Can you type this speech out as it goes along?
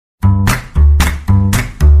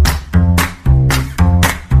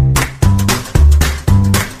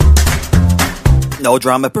No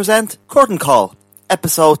Drama present Curtain Call,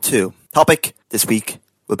 Episode 2. Topic this week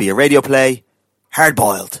will be a radio play, Hard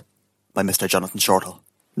Boiled, by Mr. Jonathan Shortall.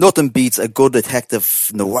 Nothing beats a good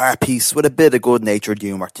detective noir piece with a bit of good-natured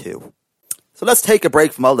humour too. So let's take a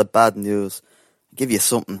break from all the bad news and give you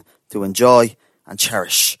something to enjoy and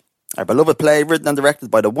cherish. Our beloved play, written and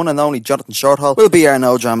directed by the one and only Jonathan Shortall, will be our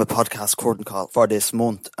No Drama podcast Curtain Call for this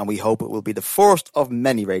month, and we hope it will be the first of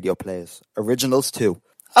many radio plays, originals too.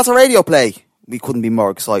 As a radio play, we couldn't be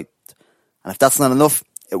more excited. And if that's not enough,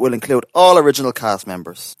 it will include all original cast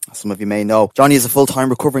members. As some of you may know, Johnny is a full-time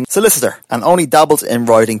recovering solicitor and only dabbles in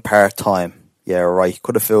writing part-time. Yeah, right,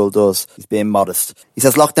 could have fooled us. He's being modest. He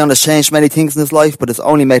says lockdown has changed many things in his life, but it's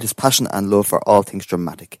only made his passion and love for all things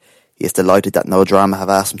dramatic. He is delighted that No Drama have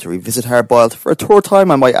asked him to revisit Hard Boiled for a third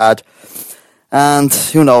time, I might add. And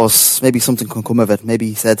who knows, maybe something can come of it. Maybe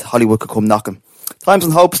he said Hollywood could come knocking. Times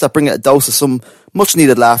and hopes that bring a dose of some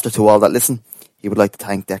much-needed laughter to all that listen. He would like to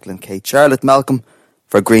thank Declan, Kate, Charlotte, Malcolm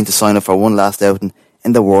for agreeing to sign up for one last outing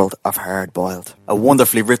in the world of Hard Boiled. A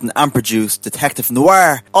wonderfully written and produced detective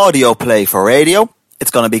noir audio play for radio. It's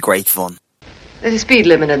going to be great fun. There's a speed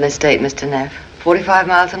limit in this state, Mr. Neff. 45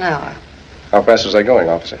 miles an hour. How fast was I going,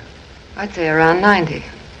 officer? I'd say around 90.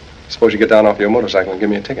 Suppose you get down off your motorcycle and give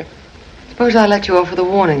me a ticket. Suppose I let you off with a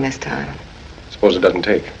warning this time. Suppose it doesn't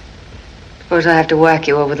take. Suppose I have to whack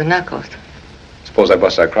you over the knuckles. Suppose I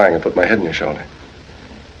bust out crying and put my head on your shoulder.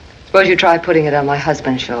 Suppose you try putting it on my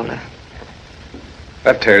husband's shoulder.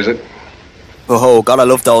 That tears it. Oh, God, I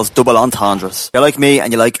love those double entendres. You're like me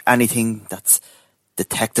and you like anything that's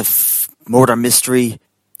detective, murder mystery,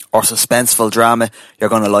 or suspenseful drama, you're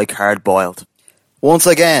going to like Hard Boiled. Once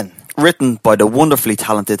again, written by the wonderfully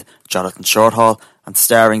talented Jonathan Shortall and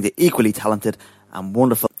starring the equally talented and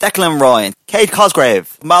wonderful Declan Ryan, Kate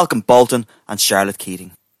Cosgrave, Malcolm Bolton and Charlotte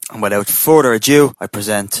Keating. And without further ado, I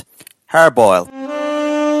present Hard Boiled.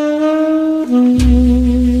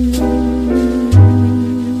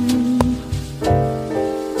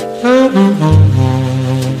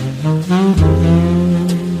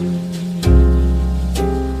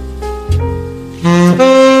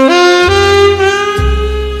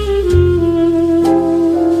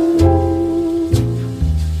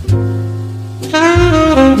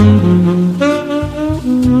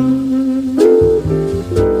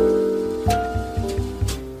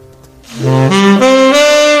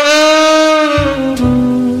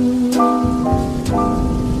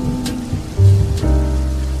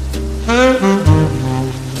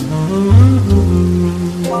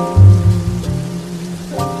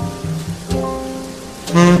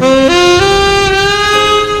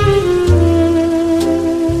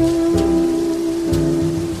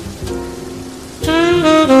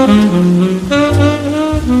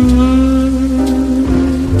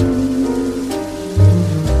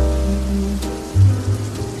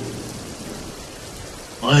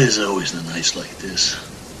 Why is it always the nights like this?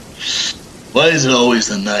 Why is it always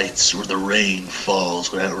the nights where the rain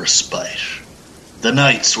falls without respite? The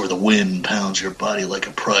nights where the wind pounds your body like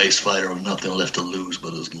a prize fighter with nothing left to lose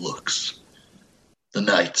but his looks? The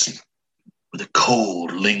nights where the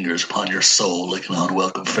cold lingers upon your soul like an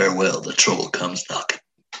unwelcome farewell, the trouble comes knocking.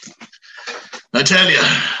 I tell you,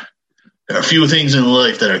 there are few things in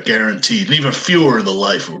life that are guaranteed, and even fewer in the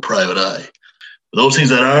life of a private eye. But those things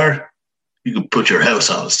that are, you can put your house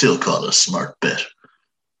on and still call it a smart bet.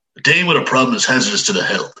 A dame with a problem is hazardous to the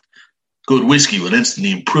health. Good whiskey will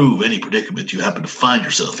instantly improve any predicament you happen to find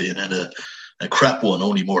yourself in, and a crap one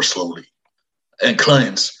only more slowly. And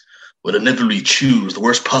clients would inevitably choose the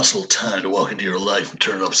worst possible time to walk into your life and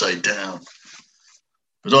turn it upside down.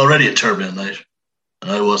 It was already a turbulent night,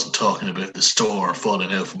 and I wasn't talking about the storm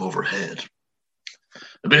falling out from overhead.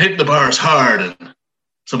 I've been hitting the bars hard, and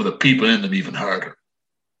some of the people in them even harder.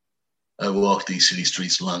 I walked these city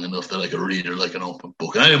streets long enough that I could read it like an open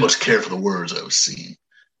book, and I didn't much care for the words I was seeing.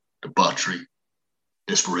 Debauchery,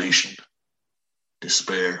 desperation,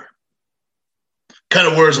 despair. Kind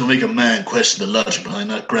of words will make a man question the logic behind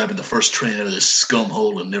not grabbing the first train out of this scum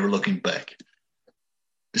hole and never looking back,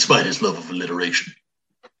 despite his love of alliteration.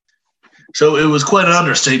 So it was quite an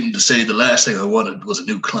understatement to say the last thing I wanted was a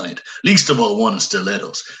new client, least of all one in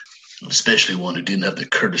stilettos, especially one who didn't have the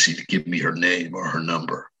courtesy to give me her name or her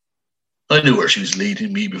number. I knew where she was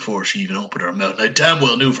leading me before she even opened her mouth, and I damn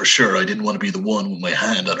well knew for sure I didn't want to be the one with my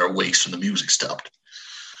hand on her waist when the music stopped.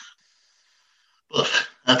 But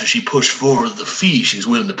after she pushed forward the fee she was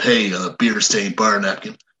willing to pay on a beer-stained bar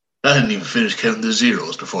napkin, I hadn't even finished counting the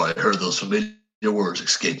zeros before I heard those familiar words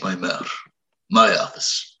escape my mouth. My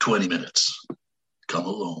office, 20 minutes. Come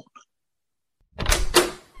alone.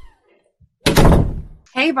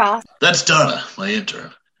 Hey, boss. That's Donna, my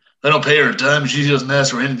intern. I don't pay her a dime, and she doesn't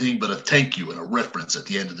ask for anything but a thank you and a reference at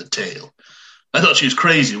the end of the tale. I thought she was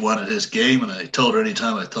crazy and wanted this game, and I told her any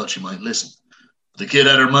time I thought she might listen. But the kid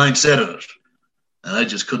had her mind set on it, and I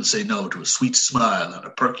just couldn't say no to a sweet smile and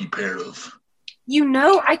a perky pair of... You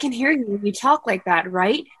know I can hear you when you talk like that,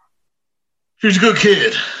 right? She's a good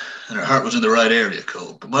kid, and her heart was in the right area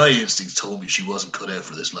code, but my instincts told me she wasn't cut out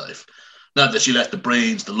for this life. Not that she lacked the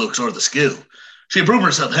brains, the looks, or the skill. She had proven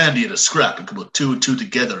herself handy at a scrap and could put 2 and 2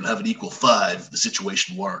 together and have an equal 5 if the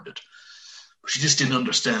situation warranted. But she just didn't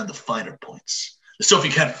understand the finer points. The stuff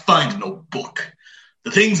you can't find in no book.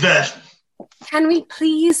 The things that... Can we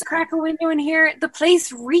please crack a window in here? The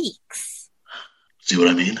place reeks. See what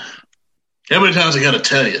I mean? How many times I gotta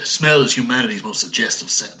tell you, smell is humanity's most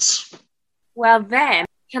suggestive sense. Well then,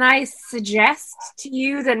 can I suggest to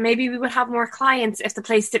you that maybe we would have more clients if the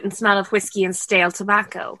place didn't smell of whiskey and stale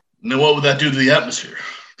tobacco? Now what would that do to the atmosphere?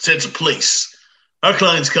 Sense of place. Our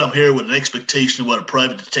clients come here with an expectation of what a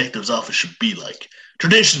private detective's office should be like.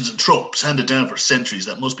 Traditions and tropes handed down for centuries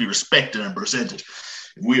that must be respected and presented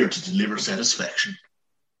if we are to deliver satisfaction.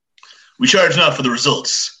 We charge not for the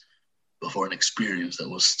results, but for an experience that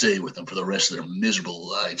will stay with them for the rest of their miserable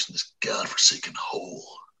lives in this godforsaken hole.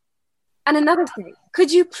 And another thing,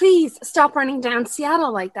 could you please stop running down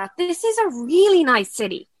Seattle like that? This is a really nice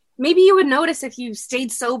city. Maybe you would notice if you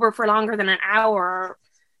stayed sober for longer than an hour,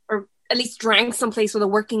 or at least drank someplace with a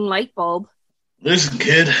working light bulb. Listen,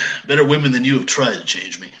 kid, better women than you have tried to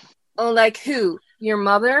change me. Oh, like who? Your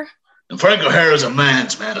mother? And Frank O'Hara's a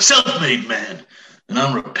man's man, a self-made man. An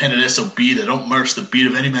unrepentant SOB that don't march the beat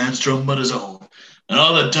of any man's drum but his own. And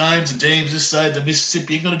all the dimes and dames this side of the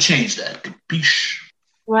Mississippi ain't gonna change that. Capiche?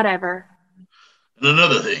 Whatever. And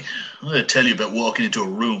another thing, I'm gonna tell you about walking into a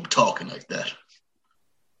room talking like that.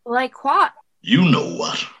 Like what? You know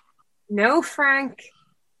what. No, Frank.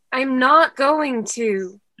 I'm not going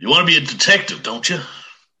to. You want to be a detective, don't you?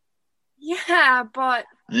 Yeah, but...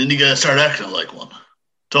 And then you gotta start acting like one.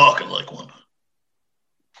 Talking like one.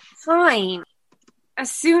 Fine.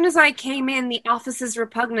 As soon as I came in, the office's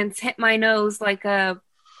repugnance hit my nose like a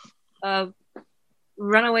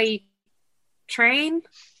runaway train.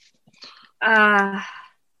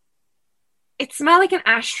 It smelled like an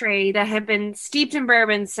ashtray that had been steeped in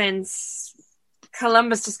bourbon since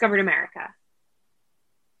Columbus discovered America.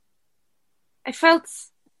 I felt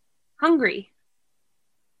hungry.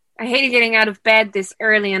 I hated getting out of bed this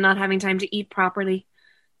early and not having time to eat properly.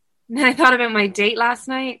 And then I thought about my date last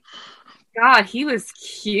night. God, he was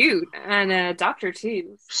cute. And a doctor,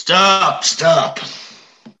 too. Stop.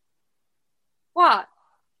 What?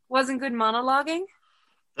 Wasn't good monologuing?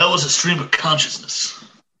 That was a stream of consciousness.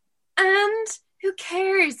 And who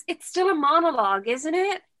cares? It's still a monologue, isn't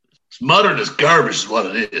it? It's modern as garbage is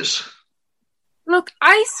what it is. Look,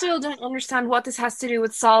 I still don't understand what this has to do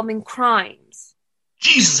with solving crimes.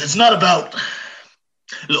 Jesus, it's not about...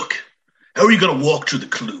 Look, how are you going to walk through the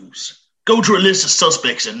clues? Go through a list of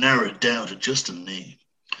suspects and narrow it down to just a name.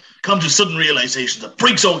 Come to sudden realization that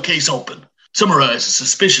breaks all case open. Summarize a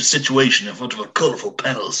suspicious situation in front of a colorful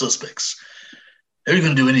panel of suspects. How are you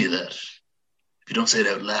going to do any of that if you don't say it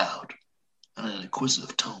out loud and in an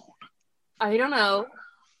inquisitive tone? I don't know.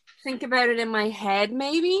 Think about it in my head,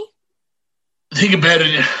 maybe? Think about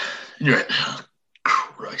it in your head. Oh,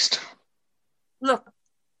 Christ. Look,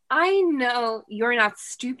 I know you're not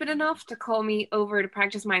stupid enough to call me over to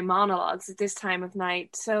practice my monologues at this time of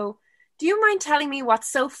night, so do you mind telling me what's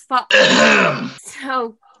so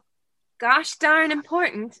so gosh darn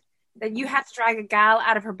important that you have to drag a gal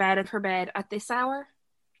out of her bed at this hour?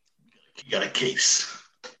 You got a case.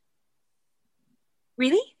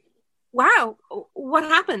 Really? Wow. What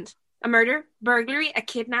happened? A murder? Burglary? A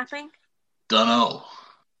kidnapping? Dunno.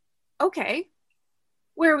 Okay.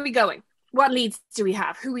 Where are we going? What leads do we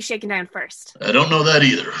have? Who are we shaking down first? I don't know that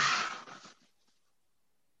either.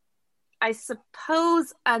 I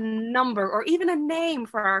suppose a number or even a name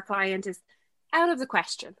for our client is out of the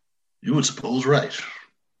question. You would suppose right.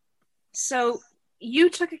 So you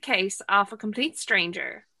took a case off a complete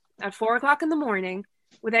stranger at 4 o'clock in the morning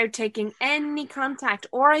without taking any contact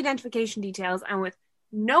or identification details and with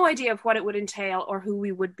no idea of what it would entail or who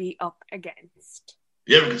we would be up against.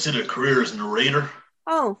 You ever considered a career as a narrator?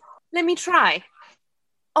 Oh, let me try.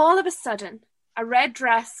 All of a sudden, a red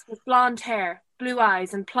dress with blonde hair, blue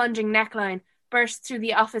eyes and plunging neckline burst through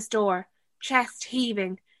the office door, chest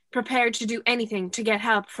heaving, prepared to do anything to get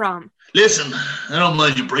help from. Listen, I don't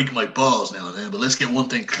mind you breaking my balls now and then, but let's get one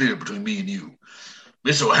thing clear between me and you.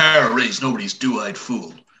 Miss O'Hara raised nobody's do-eyed fool.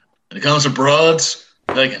 When it comes to broads,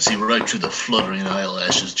 I can see right through the fluttering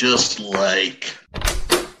eyelashes, just like...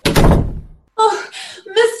 Oh,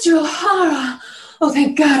 Mr. O'Hara, Oh,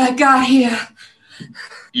 thank God I got here.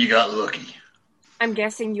 You got lucky. I'm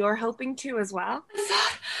guessing you're hoping to as well?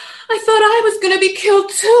 I thought I was going to be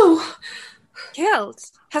killed too. Killed?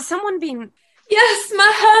 Has someone been... Yes,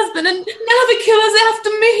 my husband, and now the killer's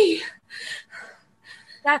after me.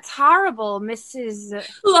 That's horrible, Mrs.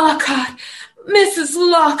 Lockhart. Mrs.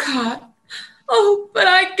 Lockhart. Oh, but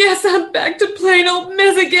I guess I'm back to plain old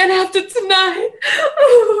Miss again after tonight.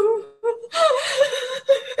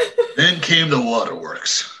 Then came the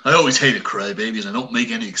waterworks. I always hated crybabies. I don't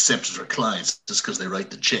make any exceptions for clients just because they write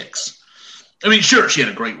the checks. I mean, sure, she had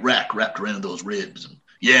a great rack wrapped around those ribs and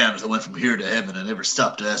yams that went from here to heaven and never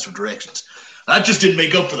stopped to ask for directions. That just didn't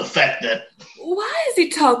make up for the fact that... Why is he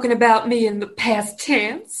talking about me in the past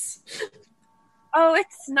tense? Oh,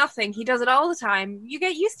 it's nothing. He does it all the time. You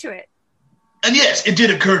get used to it. And yes, it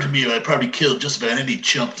did occur to me I'd probably killed just about any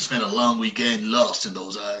chump to spend a long weekend lost in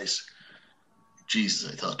those eyes.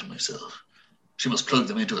 Jesus, I thought to myself. She must plug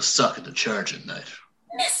them into a socket to charge at night.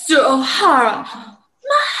 Mr. O'Hara,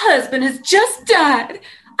 my husband has just died.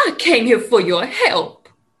 I came here for your help.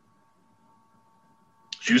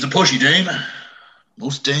 She was a pushy dame.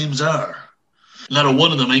 Most dames are. Not a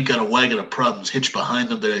one of them ain't got a wagon of problems hitched behind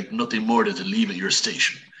them that ain't nothing more than to leave at your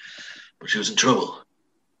station. But she was in trouble,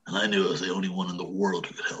 and I knew I was the only one in the world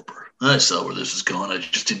who could help her. I saw where this was going. I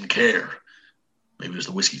just didn't care. Maybe it was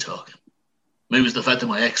the whiskey talking. Maybe it was the fact that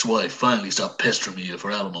my ex-wife finally stopped pestering me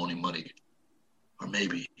for alimony money. Or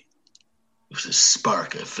maybe it was this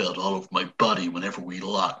spark I felt all over my body whenever we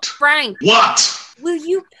locked. Frank! What? Will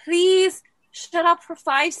you please shut up for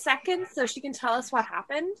 5 seconds so she can tell us what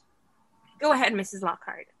happened? Go ahead, Mrs.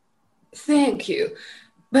 Lockhart. Thank you,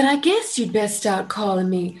 but I guess you'd best start calling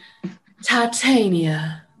me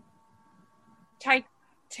Titania.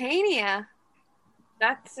 Titania?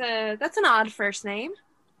 That's an odd first name.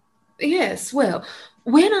 Yes, well,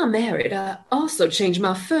 when I married, I also changed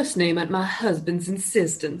my first name at my husband's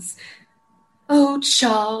insistence. Oh,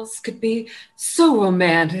 Charles could be so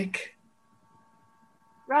romantic.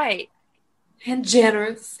 Right. And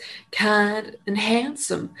generous, kind, and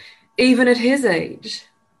handsome, even at his age.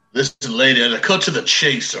 Listen, lady, to cut to the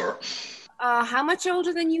chase, or... How much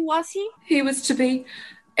older than you was he? He was to be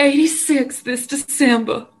 86 this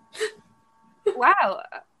December. Wow,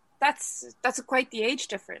 that's quite the age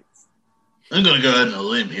difference. I'm going to go out on a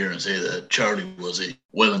limb here and say that Charlie was a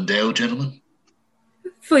well-endowed gentleman.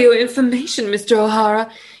 For your information, Mr.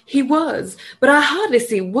 O'Hara, he was, but I hardly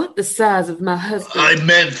see what the size of my husband... I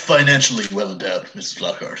meant financially well-endowed, Mrs.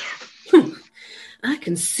 Lockhart. I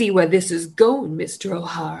can see where this is going, Mr.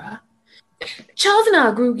 O'Hara. Charles and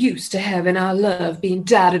I grew used to having our love being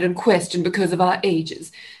doubted and questioned because of our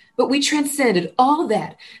ages, but we transcended all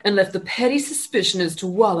that and left the petty suspicioners to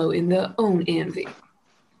wallow in their own envy.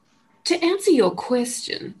 To answer your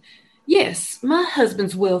question, yes, my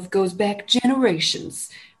husband's wealth goes back generations.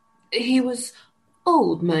 He was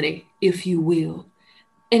old money, if you will,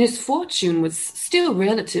 and his fortune was still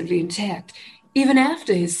relatively intact, even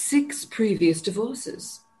after his 6 previous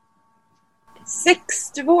divorces. 6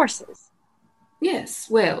 divorces? Yes,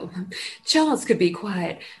 well, Charles could be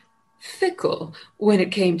quite fickle when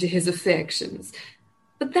it came to his affections,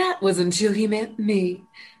 but that was until he met me.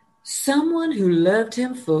 Someone who loved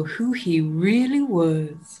him for who he really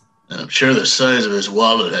was. And I'm sure the size of his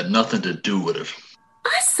wallet had nothing to do with it.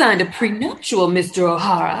 I signed a prenuptial, Mr.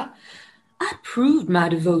 O'Hara. I proved my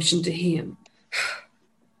devotion to him.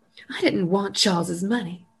 I didn't want Charles's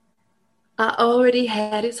money. I already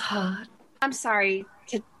had his heart. I'm sorry,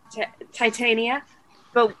 Titania,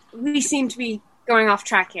 but we seem to be going off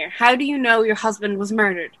track here. How do you know your husband was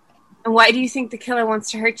murdered? And why do you think the killer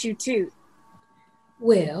wants to hurt you too?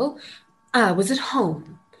 Well, I was at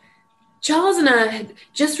home. Charles and I had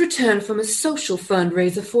just returned from a social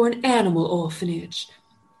fundraiser for an animal orphanage.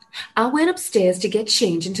 I went upstairs to get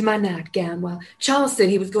changed into my nightgown while Charles said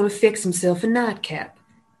he was going to fix himself a nightcap.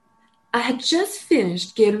 I had just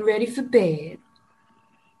finished getting ready for bed.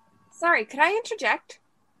 Sorry, could I interject?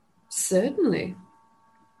 Certainly.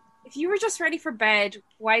 If you were just ready for bed,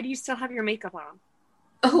 why do you still have your makeup on?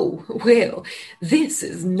 Oh, well, this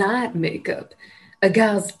is night makeup. A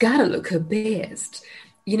gal's gotta look her best.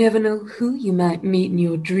 You never know who you might meet in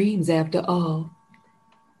your dreams after all.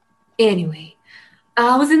 Anyway,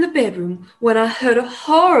 I was in the bedroom when I heard a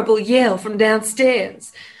horrible yell from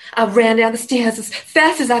downstairs. I ran down the stairs as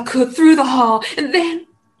fast as I could through the hall, and then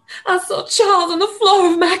I saw Charles on the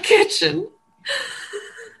floor of my kitchen.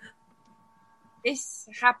 This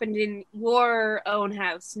happened in your own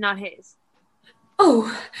house, not his.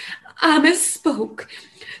 Oh, I misspoke.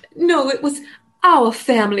 No, it was our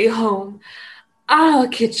family home, our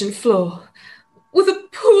kitchen floor. with a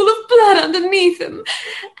pool of blood underneath him.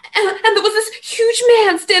 And there was this huge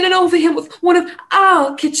man standing over him with one of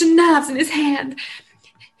our kitchen knives in his hand.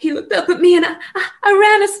 He looked up at me, and I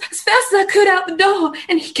ran as fast as I could out the door,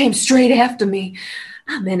 and he came straight after me.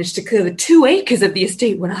 I managed to clear the 2 acres of the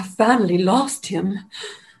estate when I finally lost him.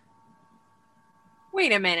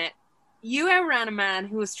 Wait a minute. You outran a man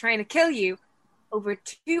who was trying to kill you over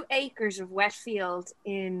 2 acres of wet field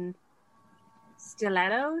in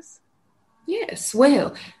stilettos? Yes,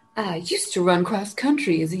 well, I used to run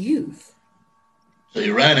cross-country as a youth. So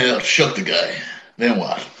you ran out, shook the guy. Then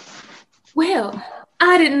what? Well,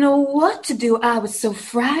 I didn't know what to do. I was so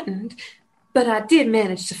frightened. But I did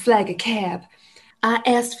manage to flag a cab. I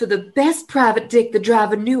asked for the best private dick the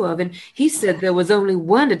driver knew of, and he said there was only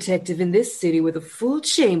one detective in this city with a full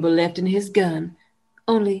chamber left in his gun.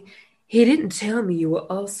 Only he didn't tell me you were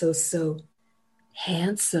also so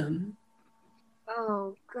handsome.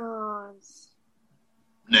 Oh, God.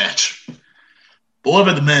 Natch. But what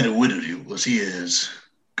about the man who widowed you? Was he as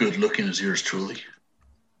good-looking as yours truly?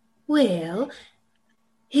 Well,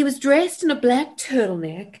 he was dressed in a black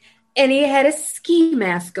turtleneck, and he had a ski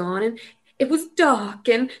mask on, and it was dark,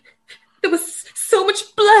 and there was so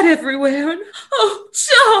much blood everywhere, and oh,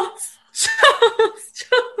 Charles!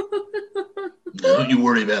 Now, don't you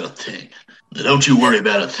worry about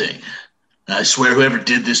a thing. I swear whoever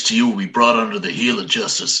did this to you will be brought under the heel of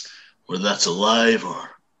justice, whether that's alive or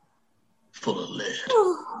full of lead.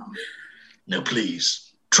 Now,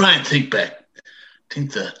 please, try and think back.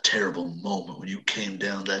 Think that terrible moment when you came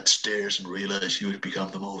down that stairs and realized you had become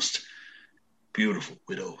the most beautiful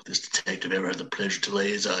widow this detective ever had the pleasure to lay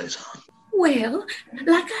his eyes on. Well,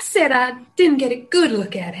 like I said, I didn't get a good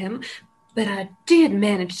look at him, but I did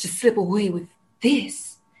manage to slip away with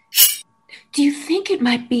this. Do you think it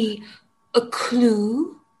might be a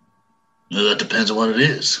clue? Well, that depends on what it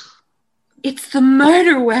is. It's the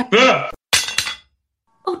murder weapon. Ah!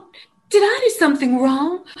 Oh, did I do something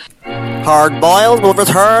wrong? Hardboiled will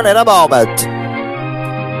return in a moment.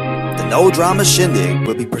 The No Drama Shindig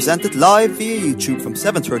will be presented live via YouTube from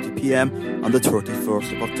 7:30 p.m. on the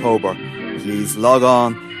 31st of October. Please log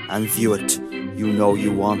on and view it. You know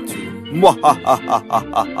you want to.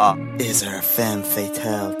 Mwahahahaha. Is there femme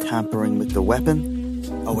fatale tampering with the weapon?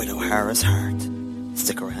 Or with O'Hara's heart?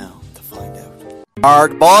 Stick around to find out.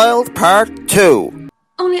 Hardboiled Part 2.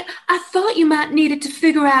 Only I thought you might need it to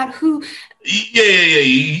figure out who... Yeah.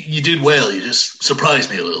 You did well. You just surprised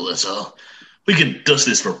me a little, that's all. We can dust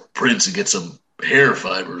this for prints and get some hair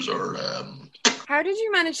fibers or, How did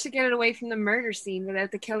you manage to get it away from the murder scene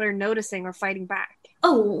without the killer noticing or fighting back?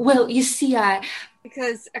 Oh, well, you see,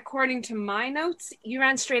 Because according to my notes, you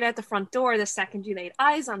ran straight out the front door the second you laid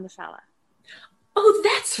eyes on the fella. Oh,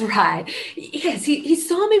 that's right. Yes, he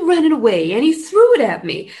saw me running away, and he threw it at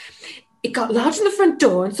me. It got lodged in the front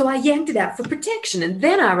door, and so I yanked it out for protection, and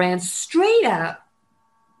then I ran straight out.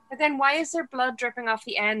 But then why is there blood dripping off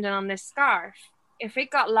the end and on this scarf? If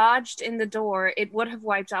it got lodged in the door, it would have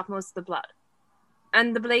wiped off most of the blood.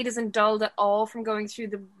 And the blade isn't dulled at all from going through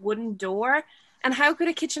the wooden door. And how could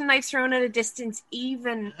a kitchen knife thrown at a distance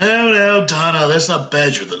even... Now, Donna, let's not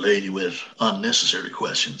badger the lady with unnecessary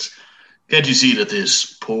questions. Can't you see that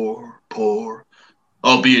this poor,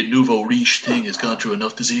 albeit nouveau riche thing has gone through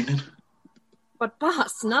enough this evening? But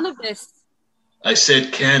boss, none of this... I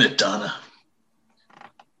said, can it, Donna?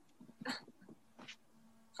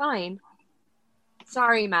 Fine.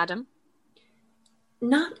 Sorry, madam.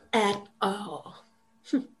 Not at all.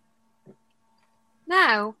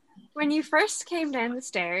 Now, when you first came down the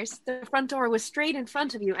stairs, the front door was straight in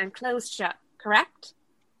front of you and closed shut, correct?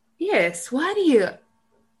 Yes, why do you...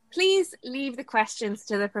 Please leave the questions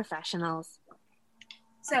to the professionals.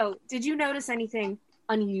 So, did you notice anything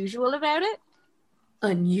unusual about it?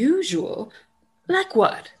 Unusual? Like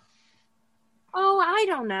what? Oh, I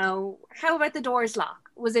don't know. How about the door's lock?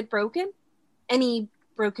 Was it broken? Any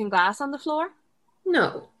broken glass on the floor?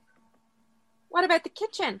 No. What about the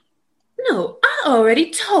kitchen? No, I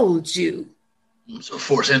already told you. So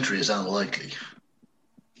forced entry is unlikely.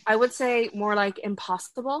 I would say more like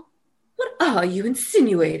impossible. What are you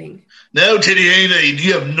insinuating? Now, Titiana,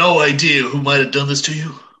 you have no idea who might have done this to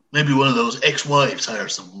you. Maybe one of those ex-wives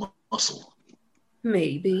hired some muscle.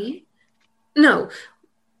 Maybe. No,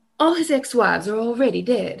 all his ex-wives are already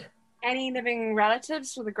dead. Any living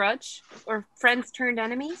relatives with a grudge? Or friends turned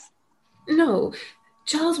enemies? No,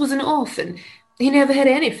 Charles was an orphan. He never had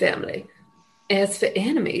any family. As for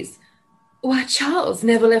enemies, why, Charles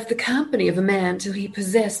never left the company of a man till he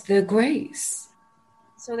possessed their grace.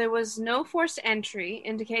 So there was no forced entry,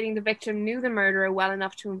 indicating the victim knew the murderer well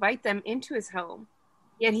enough to invite them into his home.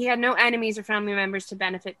 Yet he had no enemies or family members to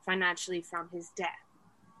benefit financially from his death.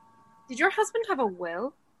 Did your husband have a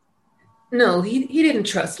will? No, he didn't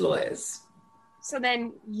trust lawyers. So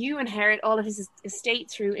then you inherit all of his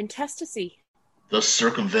estate through intestacy. Thus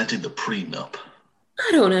circumventing the prenup.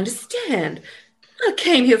 I don't understand. I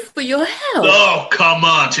came here for your help. Oh, come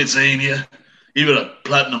on, Titania. Even a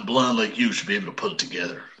platinum blonde like you should be able to put it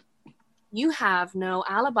together. You have no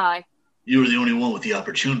alibi. You were the only one with the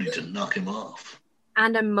opportunity to knock him off.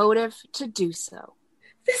 And a motive to do so.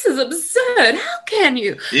 This is absurd. How can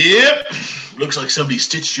you? Yep. Looks like somebody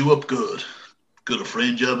stitched you up good. Good a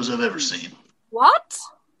frame job as I've ever seen. What?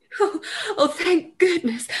 Oh, thank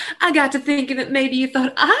goodness. I got to thinking that maybe you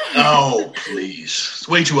thought I had... Oh, please. It's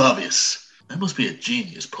way too obvious. That must be a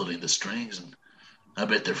genius pulling the strings, and I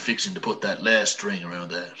bet they're fixing to put that last string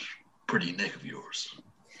around that pretty neck of yours.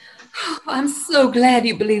 Oh, I'm so glad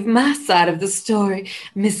you believe my side of the story,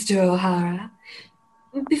 Mr. O'Hara.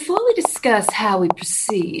 Before we discuss how we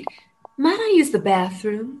proceed, might I use the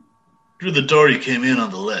bathroom? Through the door you came in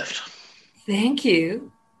on the left. Thank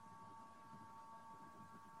you.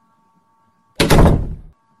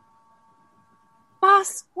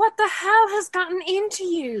 Boss, what the hell has gotten into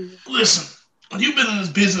you? Listen, you've been in this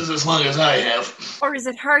business as long as I have. Or is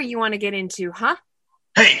it her you want to get into, huh?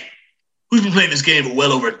 Hey, we've been playing this game for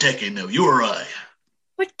well over a decade now, you or I.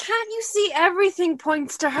 But can't you see everything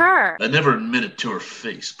points to her? I never admitted to her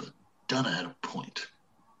face, but Donna had a point.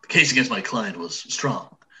 The case against my client was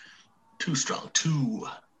strong. Too strong, too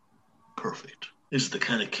perfect. This is the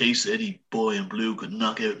kind of case any boy in blue could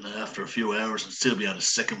knock out after a few hours and still be on his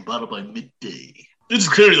second bottle by midday. This is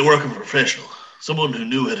clearly the work of a professional. Someone who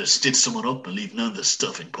knew how to stitch someone up and leave none of the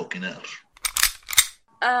stuffing poking out.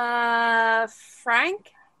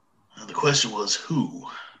 Frank? And the question was who?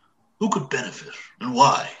 Who could benefit and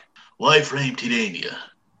why? Why frame Titania?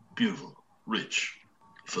 Beautiful, rich,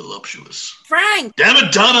 voluptuous. Frank! Damn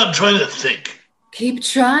it, Donna, I'm trying to think. Keep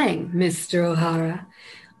trying, Mr. O'Hara.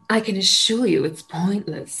 I can assure you it's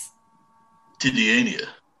pointless. Titania,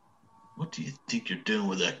 what do you think you're doing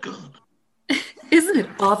with that gun? Isn't it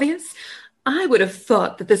obvious? I would have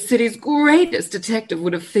thought that the city's greatest detective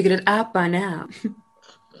would have figured it out by now.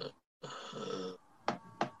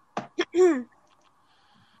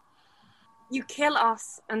 You kill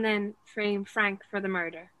us and then frame Frank for the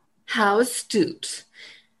murder. How astute.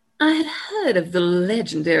 I had heard of the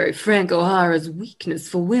legendary Frank O'Hara's weakness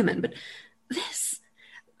for women, but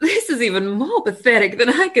this is even more pathetic than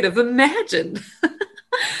I could have imagined.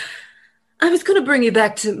 I was going to bring you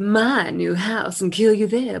back to my new house and kill you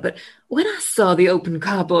there, but when I saw the open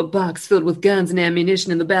cardboard box filled with guns and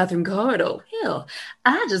ammunition in the bathroom corridor, hell,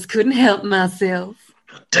 I just couldn't help myself.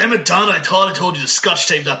 Damn it, Donna, I thought I told you to scotch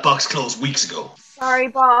tape that box closed weeks ago. Sorry,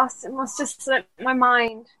 boss. It must have slipped my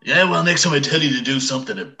mind. Yeah, well, next time I tell you to do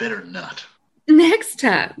something, it better not. Next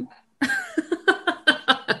time.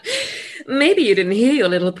 Maybe you didn't hear your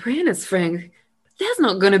little apprentice, Frank. There's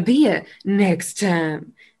not going to be a next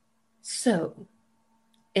time. So,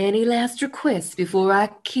 any last requests before I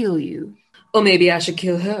kill you? Or maybe I should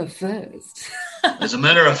kill her first. As a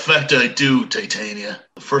matter of fact, I do, Titania.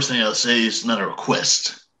 The first thing I'll say is not a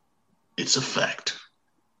request. It's a fact.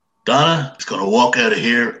 Donna is going to walk out of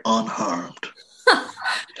here unharmed.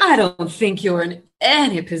 I don't think you're in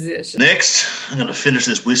any position. Next, I'm going to finish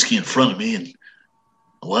this whiskey in front of me, and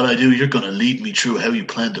while I do, you're going to lead me through how you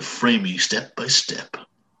plan to frame me step by step.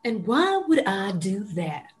 And why would I do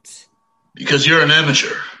that? Because you're an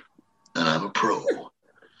amateur, and I'm a pro.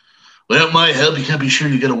 Without my help, you can't be sure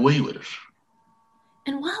you get away with it.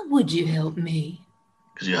 And why would you help me?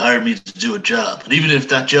 Because you hired me to do a job, and even if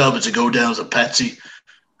that job is to go down as a patsy,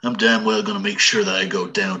 I'm damn well going to make sure that I go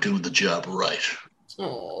down doing the job right.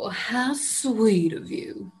 Oh, how sweet of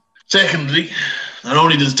you. Secondly, not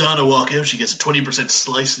only does Donna walk out, she gets a 20%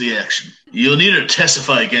 slice of the action. You'll need her to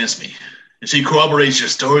testify against me. If she corroborates your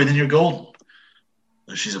story, then you're golden.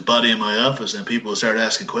 If she's a body in my office, then people will start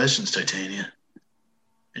asking questions, Titania.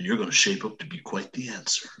 And you're going to shape up to be quite the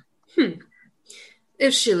answer.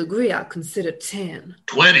 If she'll agree, I'll consider 10.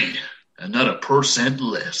 20, and not a %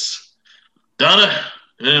 less. Donna,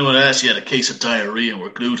 if anyone asks you had a case of diarrhea and we're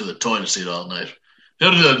glued to the toilet seat all night, go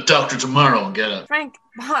to the doctor tomorrow and get a... Frank,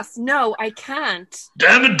 boss, no, I can't.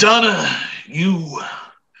 Damn it, Donna, you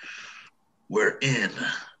were in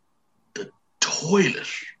the toilet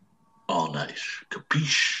all night.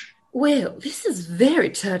 Capiche? Well, this is very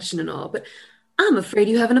touching and all, but I'm afraid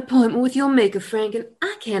you have an appointment with your maker, Frank, and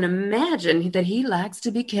I can't imagine that he likes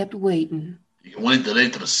to be kept waiting. You can wait the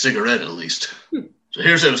length of a cigarette, at least. So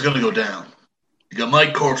here's how it's going to go down. You got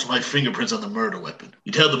my corpse and my fingerprints on the murder weapon.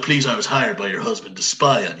 You tell the police I was hired by your husband to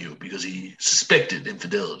spy on you because he suspected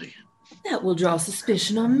infidelity. That will draw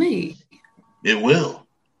suspicion on me. It will.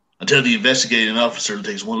 Until the investigating officer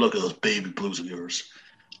takes one look at those baby blues of yours.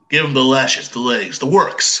 Give him the lashes, the legs, the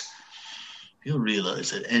works. He'll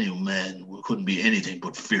realize that any man couldn't be anything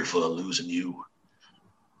but fearful of losing you.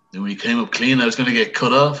 And when you came up clean I was going to get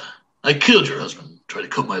cut off, I killed your husband, tried to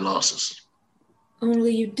cut my losses.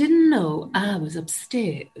 Only you didn't know I was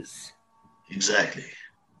upstairs. Exactly.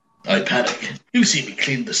 I panic. You see me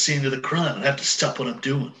clean the scene of the crime and have to stop what I'm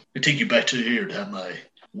doing. I take you back to here to have my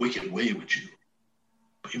wicked way with you.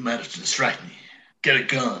 But you managed to distract me. Get a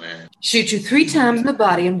gun and... Shoot you 3 times in the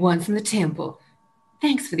body and once in the temple.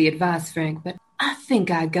 Thanks for the advice, Frank, but I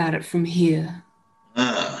think I got it from here.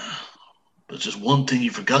 But just one thing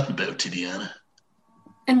you've forgotten about, Titiana.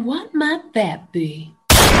 And what might that be?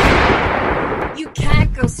 You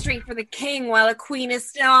can't go straight for the king while a queen is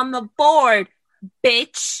still on the board,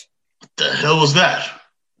 bitch. What the hell was that?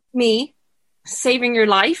 Me? Saving your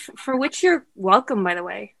life? For which you're welcome, by the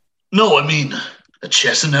way. No, I mean, a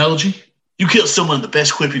chess analogy? You kill someone and the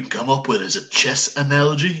best whip you can come up with is a chess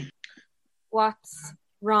analogy? What's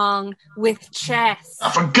wrong with chess?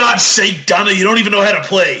 For God's sake, Donna, you don't even know how to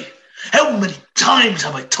play. How many times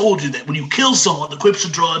have I told you that when you kill someone, the quip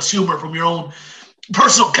should draw its humor from your own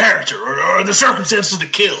personal character or the circumstances of the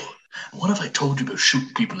kill? What have I told you about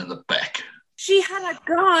shooting people in the back? She had a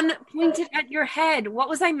gun pointed at your head. What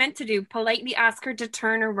was I meant to do? Politely ask her to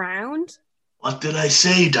turn around? What did I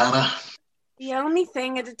say, Donna? The only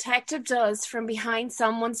thing a detective does from behind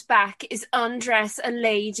someone's back is undress a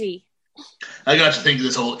lady. I got to think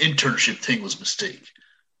this whole internship thing was a mistake.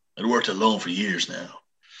 I'd worked alone for years now.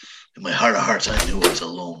 In my heart of hearts, I knew I was a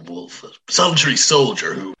lone wolf, a solitary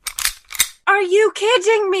soldier who... Are you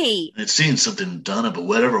kidding me? I'd seen something, Donna, but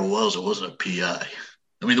whatever it wasn't a PI.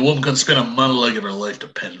 I mean, the woman couldn't spend a monologue of her life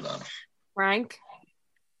dependent on it. Frank?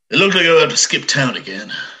 It looked like I would have to skip town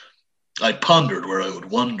again. I pondered where I would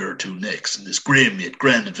wander to next in this grim yet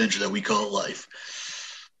grand adventure that we call life.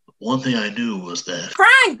 But one thing I knew was that...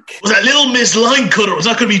 Frank! Was that little Miss Linecutter was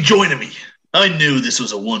not going to be joining me. I knew this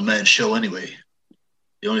was a one-man show anyway.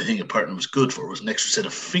 The only thing a partner was good for was an extra set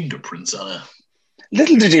of fingerprints on her.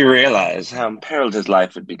 Little did he realize how imperiled his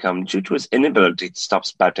life had become due to his inability to stop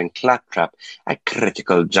spouting claptrap at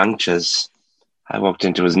critical junctures. I walked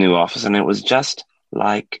into his new office and it was just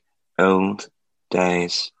like old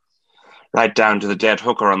days. Right down to the dead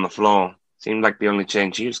hooker on the floor. Seemed like the only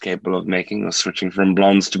change he was capable of making was switching from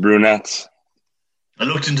blondes to brunettes. I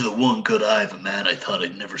looked into the one good eye of a man I thought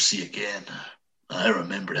I'd never see again. I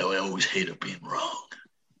remembered how I always hated being wrong.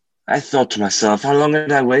 I thought to myself, how long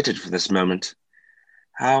had I waited for this moment?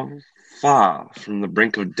 How far from the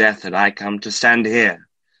brink of death had I come to stand here,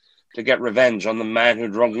 to get revenge on the man who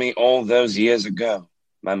wronged me all those years ago?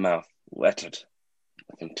 My mouth wetted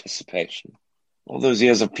with anticipation. All those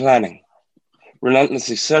years of planning,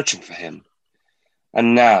 relentlessly searching for him.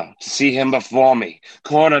 And now, to see him before me,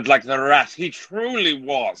 cornered like the rat he truly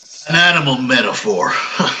was. An animal metaphor.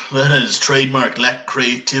 That had his trademark lack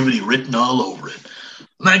creativity written all over it.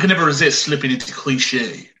 A man could never resist slipping into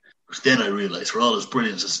cliché. But then I realized, for all his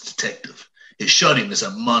brilliance as a detective, his shoddiness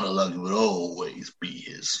and monologue would always be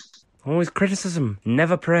his. Always criticism,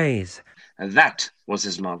 never praise. And that was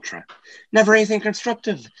his mantra. Never anything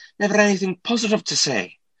constructive, never anything positive to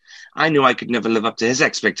say. I knew I could never live up to his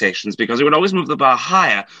expectations because he would always move the bar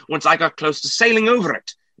higher once I got close to sailing over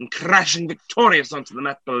it and crashing victorious onto the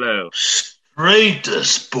mat below. Straight to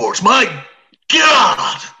sports. My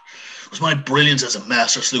God! Was my brilliance as a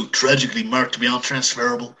master sleuth tragically marked to be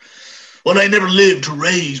untransferable? Would I never live to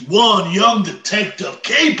raise one young detective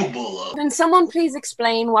capable of... Can someone please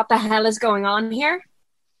explain what the hell is going on here?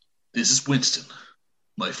 This is Winston,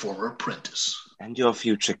 my former apprentice. And your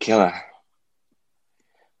future killer.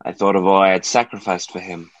 I thought of all I had sacrificed for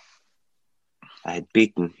him. I had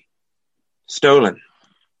beaten, stolen,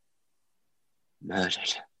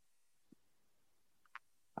 murdered.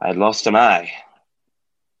 I had lost an eye,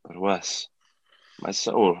 but worse, my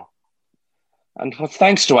soul. And what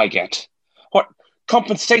thanks do I get? What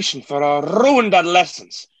compensation for a ruined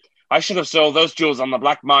adolescence? I should have sold those jewels on the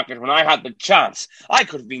black market when I had the chance. I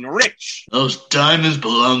could have been rich. Those diamonds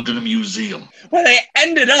belonged in a museum. Well, they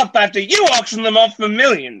ended up after you auctioned them off for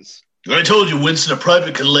millions. I told you, Winston, a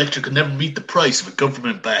private collector could never meet the price of a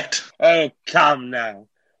government-backed. Oh, come now.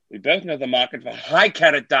 We both know the market for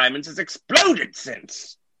high-carat diamonds has exploded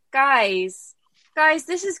since. Guys,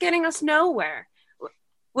 this is getting us nowhere.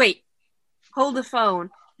 Wait, hold the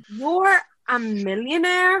phone. You're a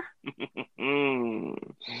millionaire?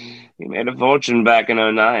 He made a fortune back in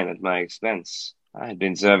 2009 at my expense. I had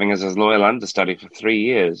been serving as his loyal understudy for 3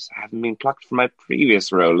 years, having been plucked from my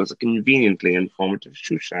previous role as a conveniently informative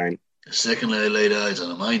shoeshine. The second I laid eyes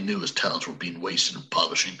on him, I knew his talents were being wasted in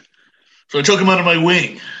polishing. So I took him under my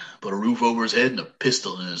wing, put a roof over his head and a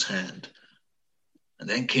pistol in his hand. And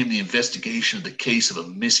then came the investigation of the case of a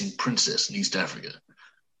missing princess in East Africa.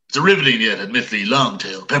 It's a riveting yet admittedly long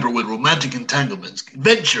tale, peppered with romantic entanglements,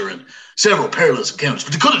 adventure, and several perilous encounters.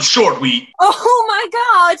 But to cut it short, Oh my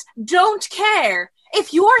God! Don't care!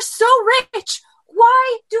 If you're so rich,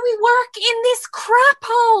 why do we work in this crap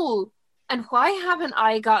hole? And why haven't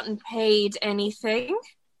I gotten paid anything?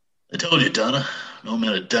 I told you, Donna, no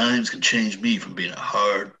amount of dimes can change me from being a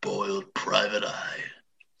hard-boiled private eye.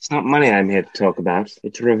 It's not money I'm here to talk about.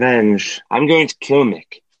 It's revenge. I'm going to kill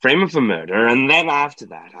Mick, frame him for murder, and then after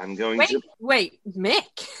that I'm going to... Wait,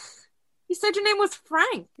 Mick? You said your name was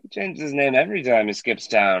Frank. He changes his name every time he skips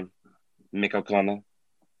town. Mick O'Connor.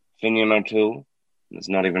 Finian O'Toole. There's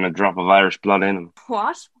not even a drop of Irish blood in him.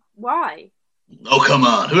 What? Why? Oh, come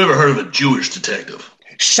on. Who ever heard of a Jewish detective?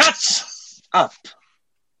 Shut up!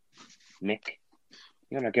 Mick,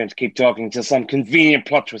 you're not going to keep talking until some convenient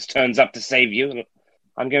plot twist turns up to save you.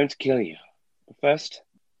 I'm going to kill you. But first,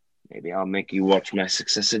 maybe I'll make you watch my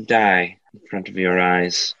successor die in front of your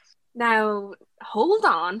eyes. Now, hold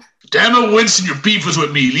on. Damn it, Winston, your beef was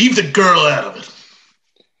with me. Leave the girl out of it.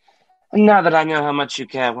 And now that I know how much you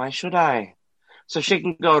care, why should I? So she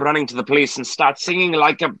can go running to the police and start singing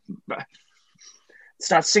like a...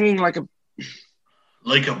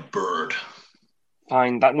 Like a bird.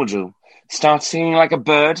 Fine, that will do. Start singing like a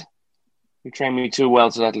bird? You train me too well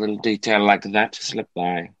to let a little detail like that slip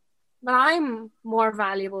by. But I'm more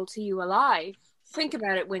valuable to you alive. Think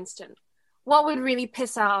about it, Winston. What would really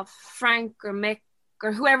piss off Frank or Mick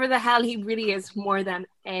or whoever the hell he really is more than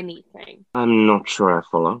anything? I'm not sure I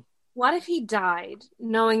follow. What if he died,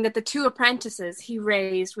 knowing that the 2 apprentices he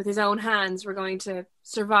raised with his own hands were going to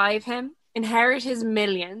survive him, inherit his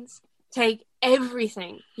millions, take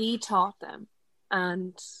everything he taught them,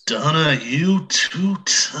 and... Donna, you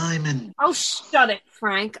two-timing... Oh, shut it,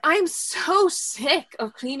 Frank. I'm so sick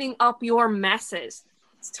of cleaning up your messes.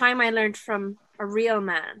 It's time I learned from a real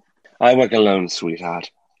man. I work alone, sweetheart.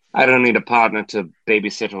 I don't need a partner to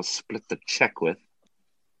babysit or split the check with.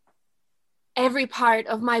 Every part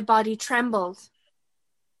of my body trembled,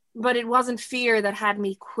 but it wasn't fear that had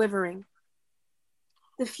me quivering.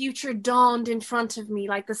 The future dawned in front of me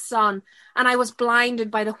like the sun, and I was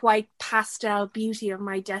blinded by the white pastel beauty of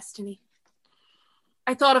my destiny.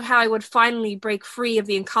 I thought of how I would finally break free of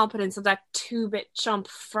the incompetence of that 2-bit chump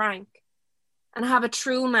Frank, and have a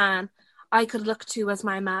true man I could look to as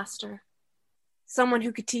my master. Someone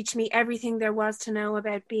who could teach me everything there was to know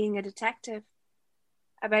about being a detective,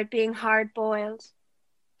 about being hard-boiled,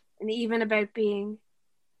 and even about being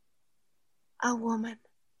a woman.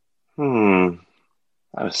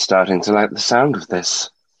 I was starting to like the sound of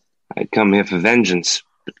this. I'd come here for vengeance,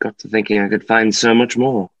 but got to thinking I could find so much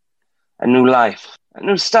more. A new life, a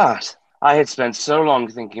new start. I had spent so long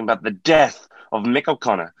thinking about the death of Mick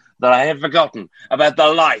O'Connor that I had forgotten about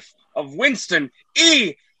the life of Winston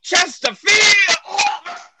E. Chesterfield!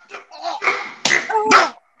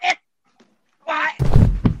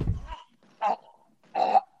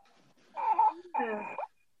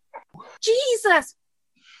 Jesus!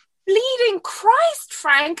 Bleeding Christ,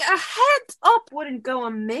 Frank! A head up wouldn't go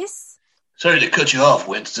amiss. Sorry to cut you off,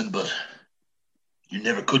 Winston, but you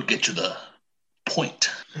never could get to the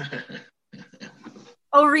point.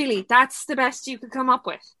 Oh, really? That's the best you could come up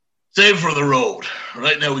with? Save for the road.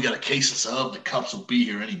 Right now we got a case to solve. The cops will be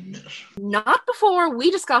here any minute. Not before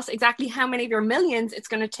we discuss exactly how many of your millions it's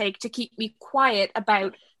going to take to keep me quiet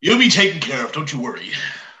about... You'll be taken care of, don't you worry.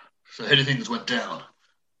 So anything that's went down.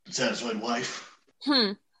 Satisfied wife?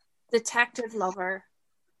 Detective lover.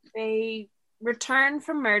 They return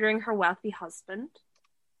from murdering her wealthy husband.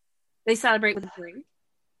 They celebrate with a drink.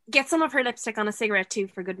 Get some of her lipstick on a cigarette too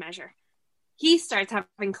for good measure. He starts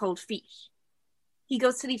having cold feet. He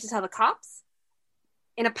goes to leave to tell the cops.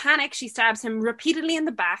 In a panic, she stabs him repeatedly in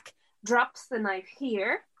the back, drops the knife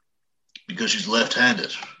here. Because she's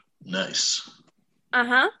left-handed. Nice.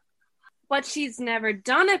 Uh-huh. But she's never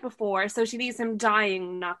done it before, so she leaves him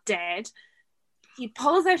dying, not dead. He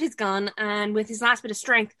pulls out his gun and, with his last bit of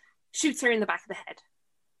strength, shoots her in the back of the head.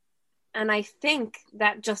 And I think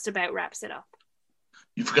that just about wraps it up.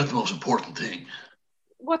 You forgot the most important thing.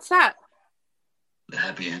 What's that? The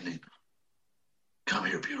happy ending. Come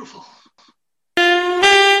here, beautiful.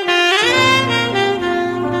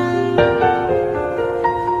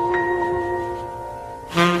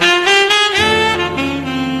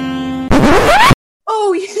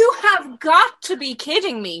 Oh, you have got to be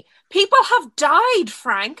kidding me. People have died,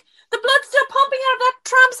 Frank. The blood's still pumping out of that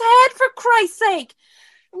tramp's head, for Christ's sake.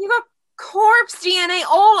 And you got corpse DNA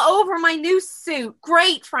all over my new suit.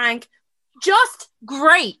 Great, Frank. Just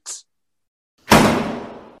great.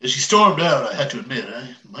 As she stormed out, I had to admit,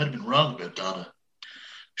 I might have been wrong about Donna.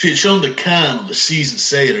 She had shown the calm of a seasoned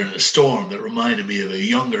sailor in a storm that reminded me of a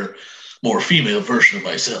younger, more female version of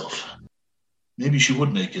myself. Maybe she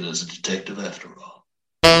would make it as a detective after all.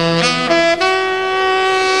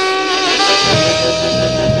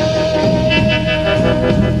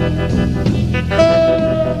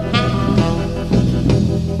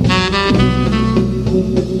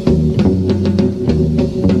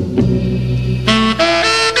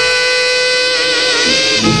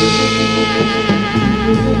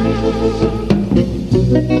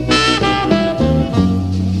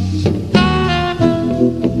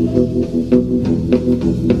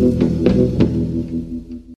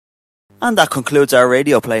 And that concludes our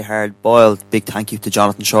radio play, Hard Boiled. Big thank you to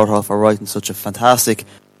Jonathan Shorthall for writing such a fantastic,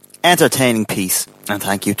 entertaining piece. And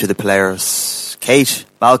thank you to the players, Kate,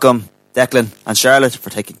 Malcolm, Declan and Charlotte,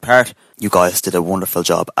 for taking part. You guys did a wonderful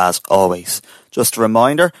job as always. Just a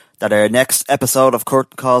reminder that our next episode of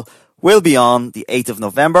Curtain Call will be on the 8th of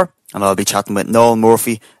November, and I'll be chatting with Noel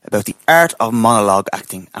Murphy about the art of monologue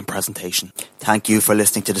acting and presentation. Thank you for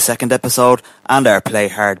listening to the second episode and our play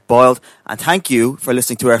Hard Boiled, and thank you for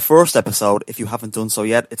listening to our first episode. If you haven't done so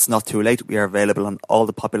yet, it's not too late. We are available on all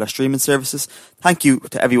the popular streaming services. Thank you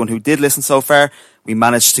to everyone who did listen so far. We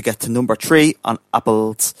managed to get to number 3 on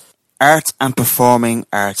Apple's Arts and Performing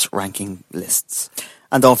Arts ranking lists.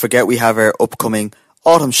 And don't forget, we have our upcoming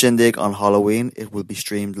Autumn Shindig on Halloween. It will be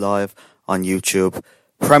streamed live on YouTube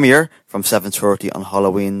premiere from 7:30 on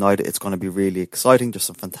Halloween night. It's going to be really exciting. There's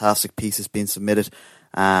some fantastic pieces being submitted,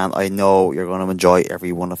 and I know you're going to enjoy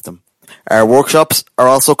every one of them. Our workshops are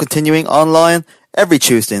also continuing online every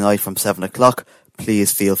Tuesday night from 7 o'clock.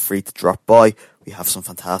 Please feel free to drop by. We have some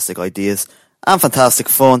fantastic ideas and fantastic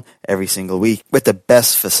fun every single week with the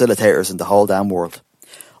best facilitators in the whole damn world.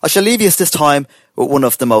 I shall leave you this time with one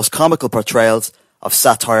of the most comical portrayals of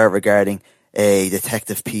satire regarding a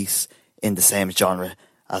detective piece in the same genre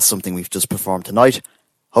as something we've just performed tonight.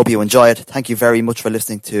 Hope you enjoy it. Thank you very much for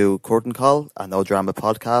listening to Curtain Call, a No Drama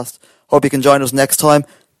podcast. Hope you can join us next time.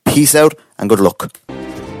 Peace out and good luck.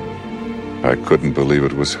 I couldn't believe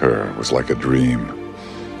it was her. It was like a dream.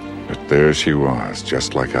 But there she was,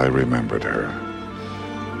 just like I remembered her.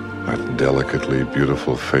 That delicately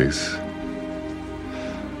beautiful face,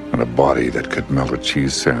 and a body that could melt a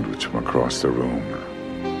cheese sandwich from across the room.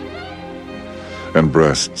 And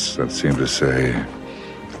breasts that seemed to say,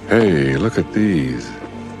 "Hey, look at these."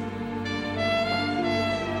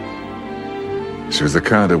 She was the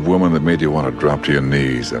kind of woman that made you want to drop to your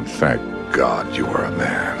knees and thank God you were a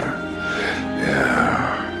man. Yeah.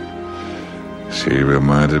 She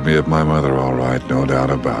reminded me of my mother, all right, no doubt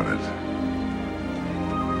about it.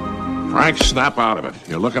 Frank, snap out of it.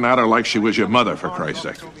 You're looking at her like she was your mother, for Christ's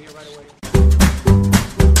sake.